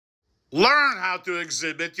Learn how to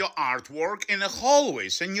exhibit your artwork in the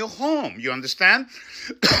hallways in your home. You understand?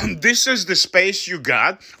 This is the space you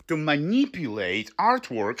got to manipulate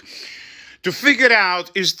artwork, to figure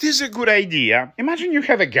out, is this a good idea? Imagine you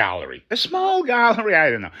have a gallery, a small gallery, I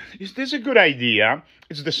don't know. Is this a good idea?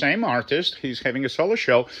 It's the same artist, he's having a solo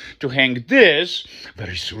show, to hang this,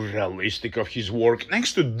 very surrealistic of his work,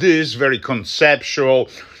 next to this, very conceptual.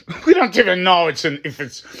 We don't even know if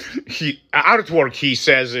it's artwork. He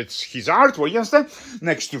says it's his artwork, you understand?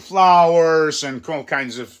 Next to flowers and all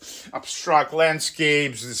kinds of abstract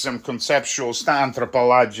landscapes, some conceptual,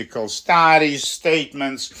 anthropological studies,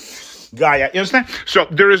 statements, Gaia, you understand? So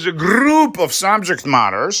there is a group of subject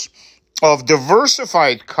matters of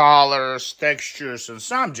diversified colors, textures, and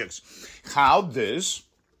subjects. How this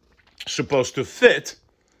supposed to fit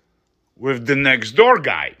with the next door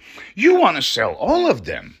guy? You want to sell all of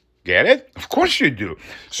them. Get it? Of course you do.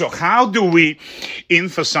 So how do we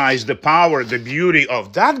emphasize the power, the beauty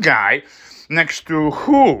of that guy next to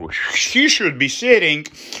who he should be sitting,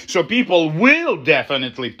 so people will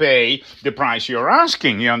definitely pay the price you're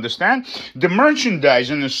asking, you understand? The merchandise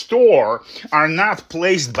in the store are not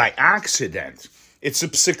placed by accident. It's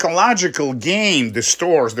a psychological game the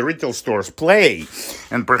stores, the retail stores play.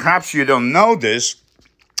 And perhaps you don't know this,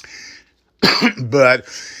 but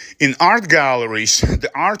in art galleries,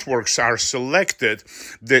 the artworks are selected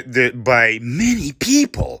by many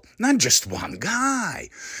people, not just one guy.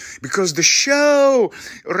 Because the show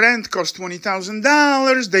rent costs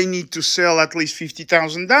 $20,000, they need to sell at least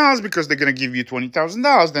 $50,000 because they're going to give you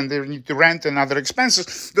 $20,000. Then they need to rent and other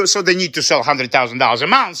expenses, so they need to sell $100,000 a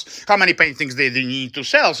month. How many paintings they need to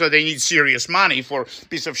sell? So they need serious money for a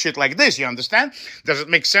piece of shit like this, you understand? Does it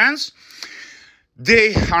make sense?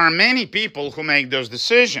 There are many people who make those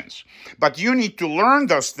decisions, but you need to learn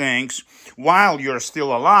those things while you're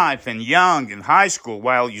still alive and young in high school,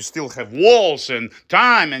 while you still have walls and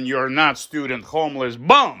time and you're not student homeless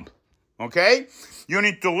bum, okay? You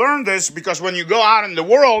need to learn this because when you go out in the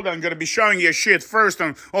world, I'm going to be showing you shit first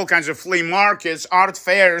on all kinds of flea markets, art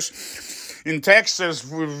fairs, in Texas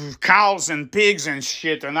with cows and pigs and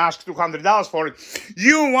shit, and ask $200 for it.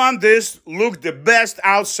 You want this look the best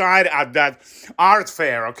outside at that art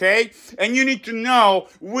fair, okay? And you need to know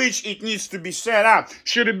which it needs to be set up.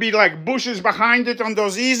 Should it be like bushes behind it on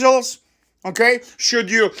those easels? Okay? Should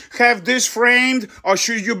you have this framed, or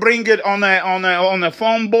should you bring it on a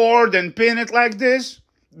foam board and pin it like this?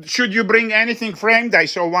 Should you bring anything framed? I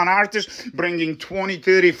saw one artist bringing 20,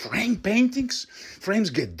 30 framed paintings. Frames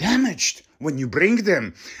get damaged when you bring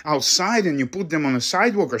them outside and you put them on a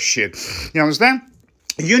sidewalk or shit. You understand?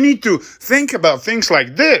 You need to think about things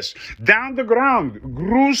like this. Down the ground,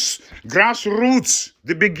 grassroots,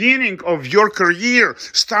 the beginning of your career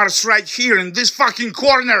starts right here in this fucking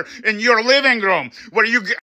corner in your living room, where you